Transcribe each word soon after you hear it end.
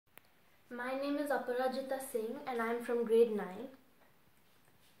My name is Aparajita Singh and I am from grade 9.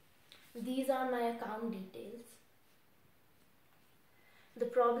 These are my account details. The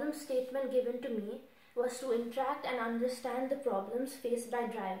problem statement given to me was to interact and understand the problems faced by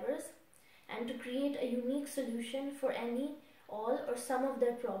drivers and to create a unique solution for any, all or some of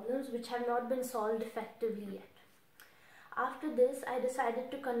their problems which have not been solved effectively yet. After this, I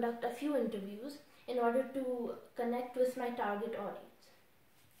decided to conduct a few interviews in order to connect with my target audience.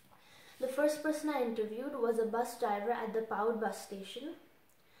 The first person I interviewed was a bus driver at the Pune bus station.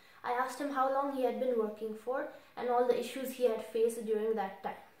 I asked him how long he had been working for and all the issues he had faced during that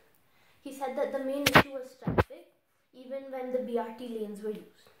time. He said that the main issue was traffic, even when the BRT lanes were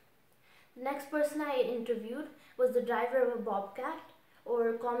used. The next person I interviewed was the driver of a bobcat,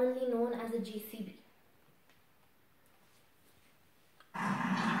 or commonly known as a GCB.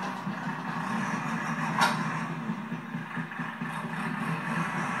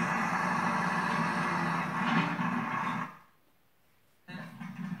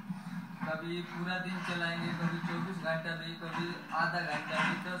 कभी पूरा दिन चलाएंगे, कभी 24 घंटा भी, कभी आधा घंटा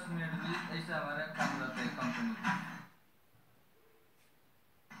भी, 10 मिनट भी, ऐसा हमारा काम रहता है कंपनी का।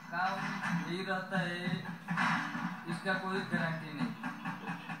 काम यही रहता है, इसका कोई गारंटी नहीं।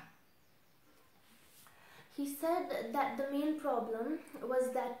 He said that the main problem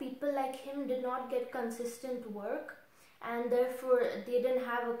was that people like him did not get consistent work and therefore they didn't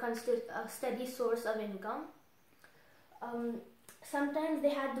have a steady source of income. Sometimes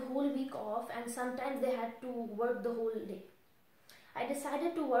they had the whole week off and sometimes they had to work the whole day. I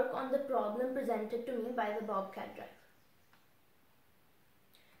decided to work on the problem presented to me by the bobcat driver.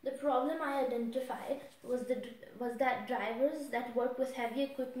 The problem I identified was that drivers that work with heavy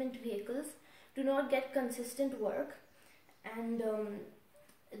equipment vehicles do not get consistent work and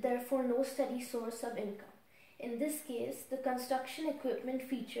therefore no steady source of income. In this case, the construction equipment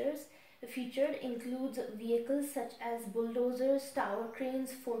featured includes vehicles such as bulldozers, tower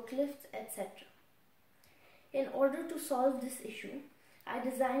cranes, forklifts, etc. In order to solve this issue, I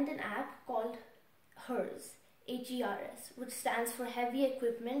designed an app called HERS, H-E-R-S, which stands for Heavy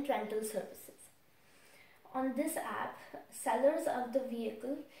Equipment Rental Services. On this app, sellers of the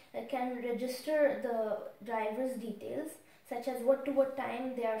vehicle can register the driver's details, such as what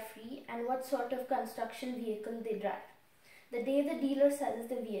time they are free and what sort of construction vehicle they drive. The day the dealer sells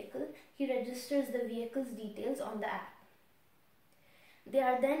the vehicle, he registers the vehicle's details on the app. They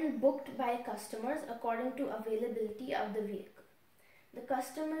are then booked by customers according to availability of the vehicle. The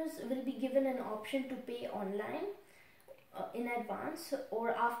customers will be given an option to pay online in advance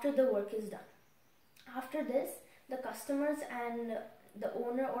or after the work is done. After this, the customers and the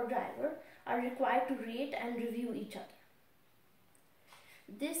owner or driver are required to rate and review each other.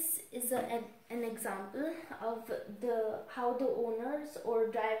 This is an example of how the owner's or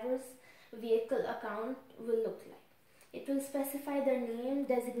driver's vehicle account will look like. It will specify their name,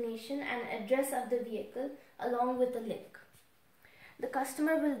 designation and address of the vehicle along with a link. The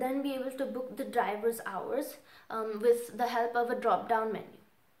customer will then be able to book the driver's hours with the help of a drop-down menu.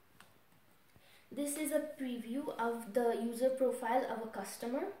 This is a preview of the user profile of a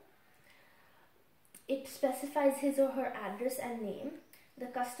customer. It specifies his or her address and name. The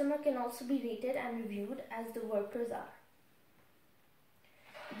customer can also be rated and reviewed as the workers are.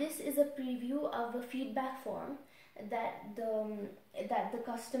 This is a preview of a feedback form that the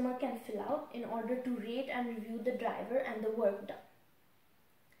customer can fill out in order to rate and review the driver and the work done.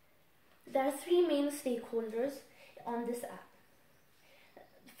 There are three main stakeholders on this app.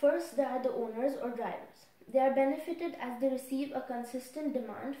 First, there are the owners or drivers. They are benefited as they receive a consistent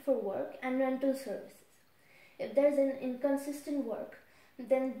demand for work and rental services. If there is an inconsistent work,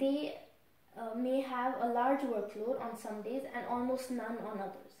 then they may have a large workload on some days and almost none on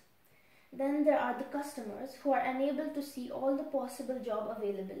others. Then there are the customers who are unable to see all the possible job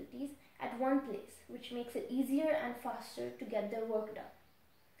availabilities at one place, which makes it easier and faster to get their work done.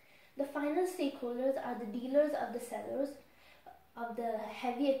 The final stakeholders are the dealers of the sellers of the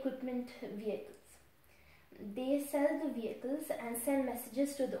heavy equipment vehicles. They sell the vehicles and send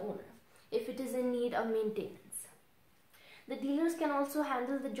messages to the owner if it is in need of maintenance. The dealers can also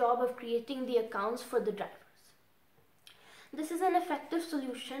handle the job of creating the accounts for the drivers. This is an effective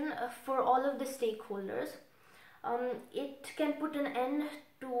solution for all of the stakeholders. It can put an end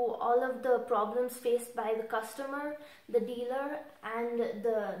to all of the problems faced by the customer, the dealer, and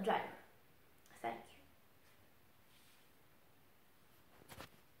the driver.